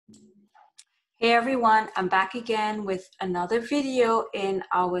Hey everyone, I'm back again with another video in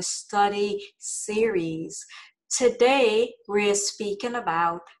our study series. Today we're speaking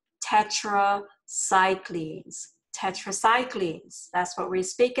about tetracyclines. Tetracyclines, that's what we're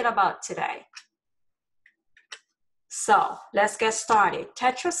speaking about today. So let's get started.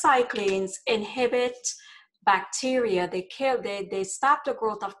 Tetracyclines inhibit bacteria. They stop the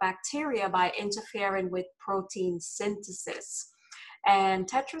growth of bacteria by interfering with protein synthesis. And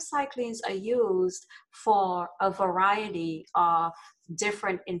tetracyclines are used for a variety of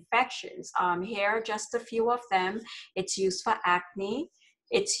different infections. Here are just a few of them. It's used for acne,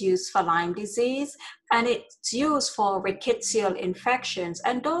 it's used for Lyme disease, and it's used for rickettsial infections.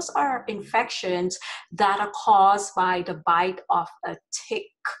 And those are infections that are caused by the bite of a tick,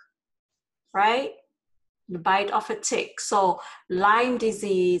 right? The bite of a tick. So Lyme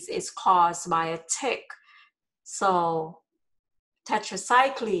disease is caused by a tick. So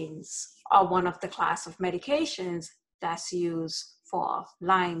tetracyclines are one of the class of medications that's used for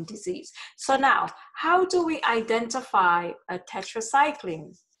Lyme disease. So now, how do we identify a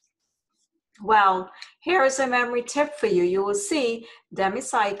tetracycline? Well, here is a memory tip for you. You will see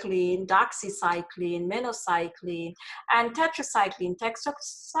demicycline, doxycycline, minocycline, and tetracycline.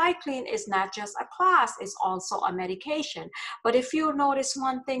 Tetracycline is not just a class, it's also a medication. But if you notice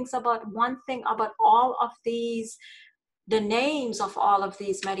one thing about all of these, the names of all of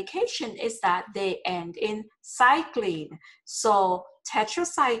these medications is that they end in cycline. So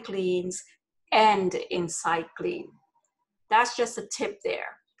tetracyclines end in cycline. That's just a tip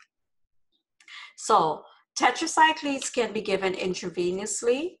there. So tetracyclines can be given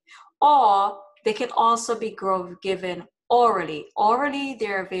intravenously, or they can also be given orally. Orally,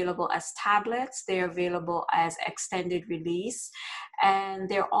 they're available as tablets, they're available as extended release, and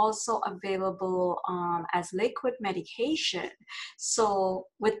they're also available as liquid medication. So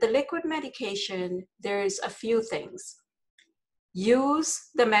with the liquid medication, there's a few things. Use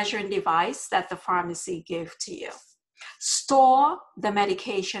the measuring device that the pharmacy gives to you. Store the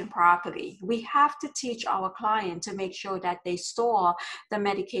medication properly. We have to teach our client to make sure that they store the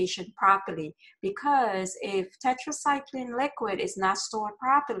medication properly, because if tetracycline liquid is not stored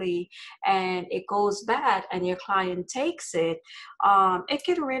properly and it goes bad and your client takes it, it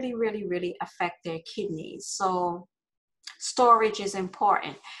can really affect their kidneys. So storage is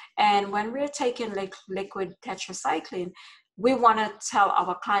important. And when we're taking liquid tetracycline, we want to tell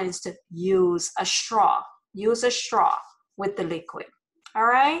our clients to use a straw. Use a straw with the liquid, all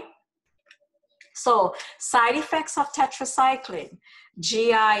right? So side effects of tetracycline: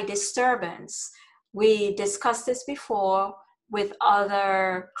 GI disturbance. We discussed this before with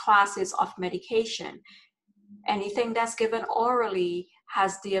other classes of medication. Anything that's given orally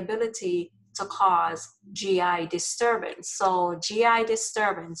has the ability to cause GI disturbance. So GI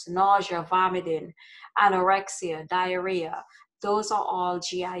disturbance, nausea, vomiting, anorexia, diarrhea, those are all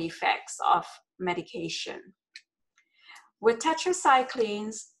GI effects of medication. With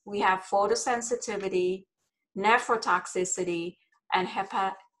tetracyclines, we have photosensitivity, nephrotoxicity, and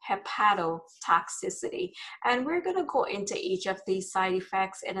hepatotoxicity. And we're going to go into each of these side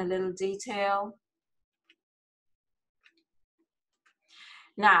effects in a little detail.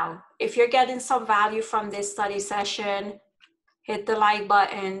 Now, if you're getting some value from this study session, hit the like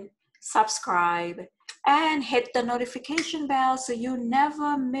button, subscribe, and hit the notification bell so you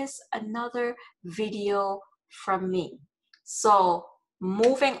never miss another video from me. So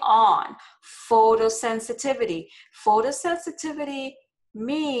moving on, photosensitivity. Photosensitivity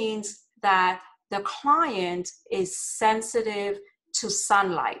means that the client is sensitive to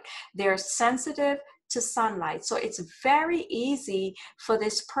sunlight. They're sensitive to sunlight. So it's very easy for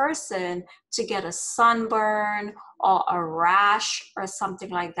this person to get a sunburn or a rash or something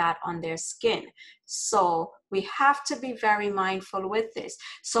like that on their skin. So we have to be very mindful with this.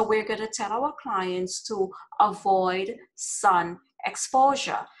 So we're going to tell our clients to avoid sun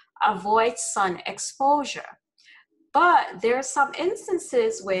exposure. Avoid sun exposure. But there are some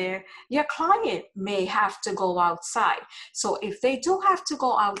instances where your client may have to go outside. So if they do have to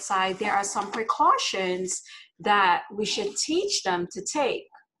go outside, there are some precautions that we should teach them to take,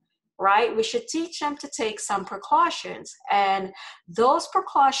 right? We should teach them to take some precautions. And those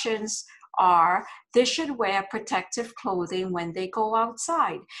precautions are, they should wear protective clothing when they go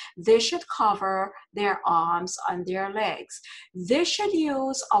outside. They should cover their arms and their legs. They should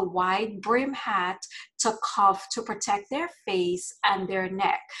use a wide brim hat to protect their face and their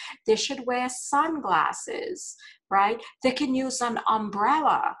neck. They should wear sunglasses, right? They can use an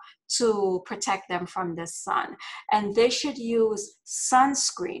umbrella to protect them from the sun. And they should use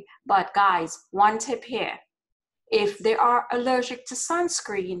sunscreen. But guys, one tip here. If they are allergic to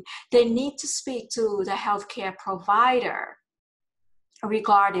sunscreen, they need to speak to the healthcare provider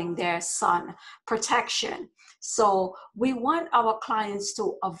regarding their sun protection. So we want our clients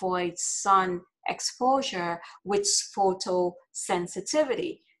to avoid sun exposure with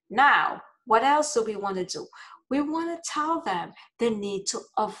photosensitivity. Now, what else do we want to do? We want to tell them they need to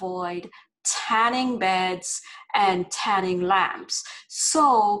avoid tanning beds and tanning lamps.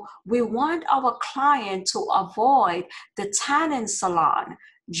 So we want our client to avoid the tanning salon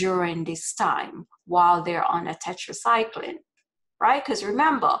during this time while they're on a tetracycline, right? Because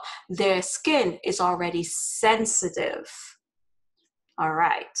remember, their skin is already sensitive. All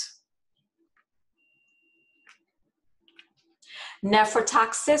right.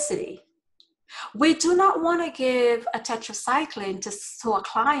 Nephrotoxicity. We do not want to give a tetracycline to a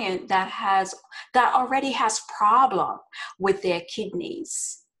client that already has problem with their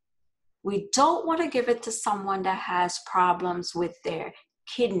kidneys. We don't want to give it to someone that has problems with their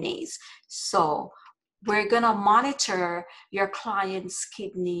kidneys. So we're going to monitor your client's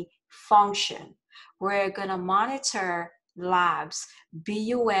kidney function. We're going to monitor labs,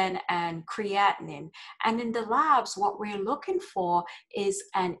 BUN and creatinine. And in the labs, what we're looking for is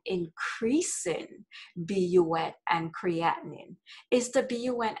an increase in BUN and creatinine. Is the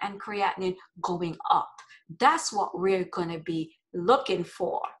BUN and creatinine going up? That's what we're going to be looking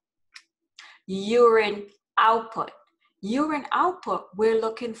for. Urine output. Urine output, we're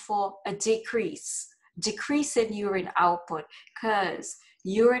looking for a decrease in urine output, because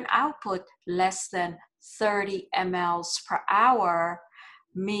urine output less than 30 mLs per hour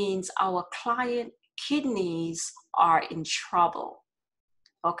means our client kidneys are in trouble.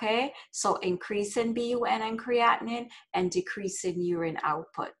 Okay, so increase in BUN and creatinine and decrease in urine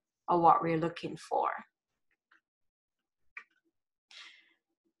output are what we're looking for.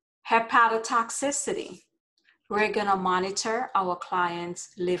 Hepatotoxicity. We're going to monitor our client's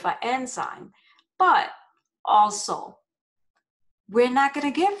liver enzyme, but also we're not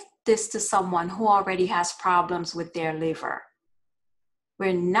going to give this to someone who already has problems with their liver.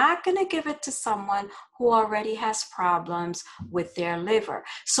 We're not going to give it to someone who already has problems with their liver.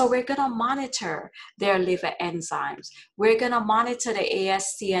 So we're going to monitor their liver enzymes. We're going to monitor the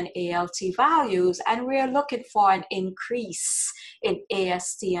AST and ALT values, and we're looking for an increase in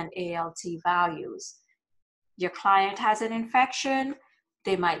AST and ALT values. Your client has an infection,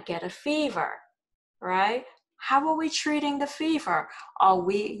 they might get a fever, right? How are we treating the fever? Are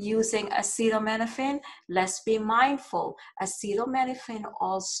we using acetaminophen? Let's be mindful. Acetaminophen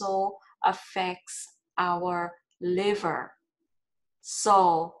also affects our liver.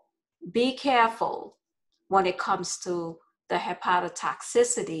 So be careful when it comes to the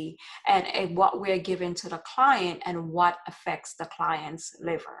hepatotoxicity and what we're giving to the client and what affects the client's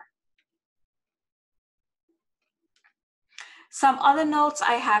liver. Some other notes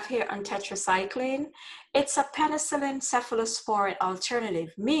I have here on tetracycline. It's a penicillin cephalosporin alternative,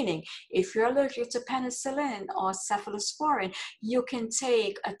 meaning if you're allergic to penicillin or cephalosporin, you can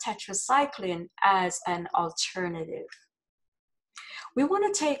take a tetracycline as an alternative. We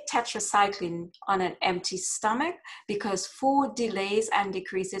want to take tetracycline on an empty stomach because food delays and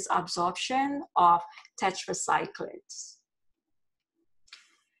decreases absorption of tetracyclines.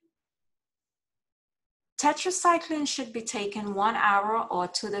 Tetracycline should be taken 1 hour or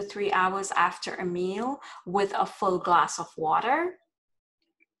 2 to 3 hours after a meal with a full glass of water.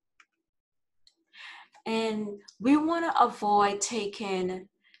 And we want to avoid taking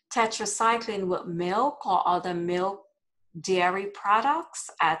tetracycline with milk or other milk dairy products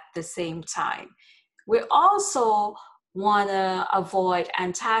at the same time. We also want to avoid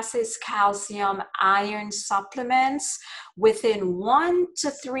antacids, calcium, iron supplements within 1 to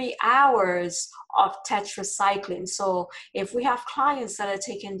 3 hours of tetracycline. So if we have clients that are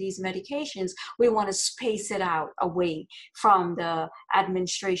taking these medications, we want to space it out away from the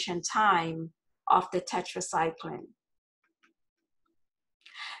administration time of the tetracycline.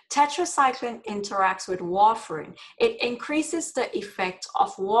 Tetracycline interacts with warfarin. It increases the effect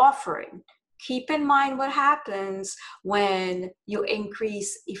of warfarin. Keep in mind what happens when you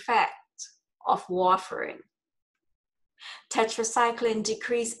increase effect of warfarin. Tetracycline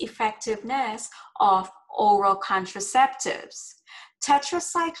decrease effectiveness of oral contraceptives.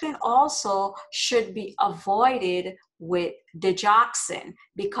 Tetracycline also should be avoided with digoxin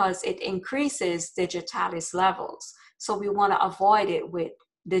because it increases digitalis levels. So we want to avoid it with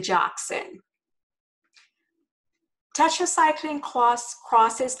digoxin. Tetracycline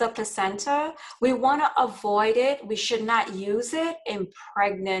crosses the placenta. We want to avoid it. We should not use it in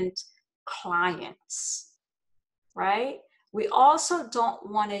pregnant clients, right? We also don't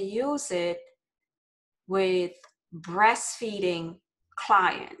want to use it with breastfeeding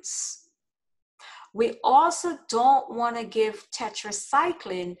clients. We also don't want to give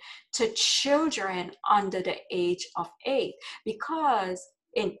tetracycline to children under the age of 8 because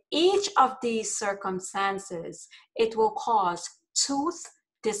in each of these circumstances, it will cause tooth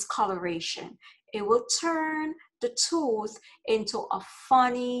discoloration. It will turn the tooth into a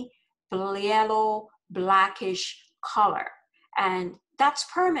funny yellow, blackish color, and that's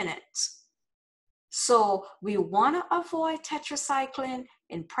permanent. So we want to avoid tetracycline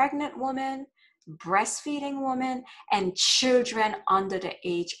in pregnant women, breastfeeding women, and children under the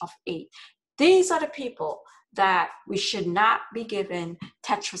age of 8. These are the people that we should not be giving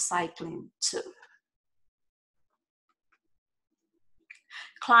tetracycline to.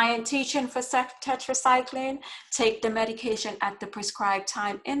 Client teaching for tetracycline: take the medication at the prescribed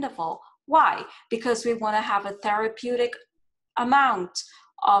time interval. Why? Because we want to have a therapeutic amount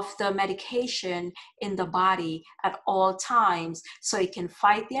of the medication in the body at all times so it can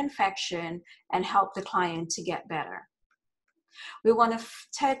fight the infection and help the client to get better. We want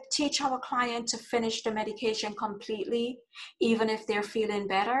to teach our client to finish the medication completely, even if they're feeling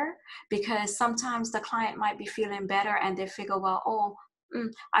better, because sometimes the client might be feeling better and they figure, well, oh,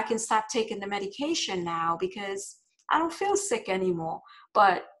 I can stop taking the medication now because I don't feel sick anymore.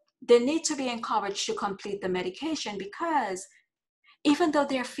 But they need to be encouraged to complete the medication, because even though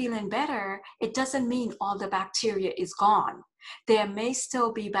they're feeling better, it doesn't mean all the bacteria is gone. There may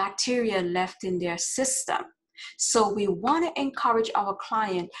still be bacteria left in their system. So we want to encourage our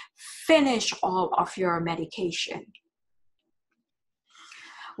client, finish all of your medication.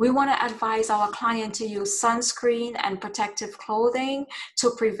 We want to advise our client to use sunscreen and protective clothing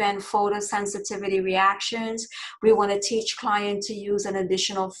to prevent photosensitivity reactions. We want to teach client to use an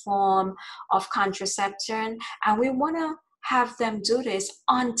additional form of contraception, and we want to have them do this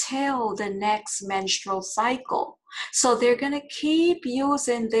until the next menstrual cycle. So they're going to keep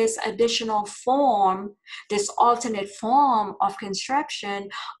using this additional form, this alternate form of contraception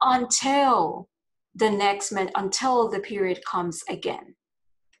until until the period comes again.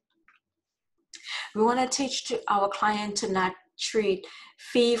 We want to teach our client to not treat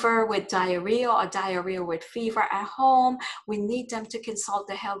fever with diarrhea or diarrhea with fever at home. We need them to consult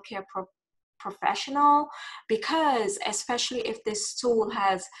the healthcare professional, because especially if this stool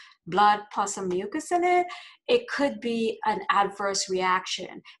has blood plus some mucus in it, it could be an adverse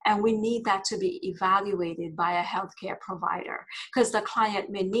reaction, and we need that to be evaluated by a healthcare provider, because the client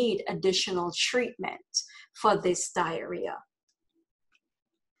may need additional treatment for this diarrhea.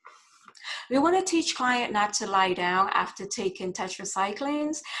 We want to teach client not to lie down after taking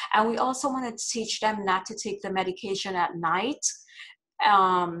tetracyclines, and we also want to teach them not to take the medication at night.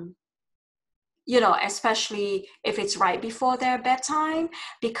 Especially if it's right before their bedtime,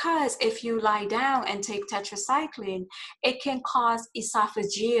 because if you lie down and take tetracycline, it can cause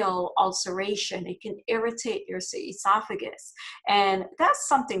esophageal ulceration. It can irritate your esophagus. And that's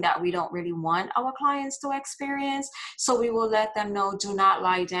something that we don't really want our clients to experience. So we will let them know, do not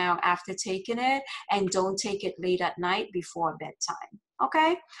lie down after taking it, and don't take it late at night before bedtime.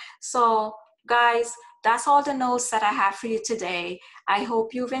 Okay? So guys, that's all the notes that I have for you today. I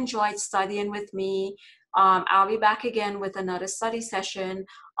hope you've enjoyed studying with me. I'll be back again with another study session.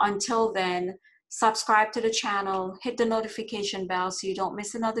 Until then, subscribe to the channel, hit the notification bell so you don't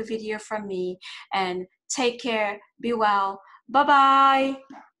miss another video from me, and take care, be well, bye-bye.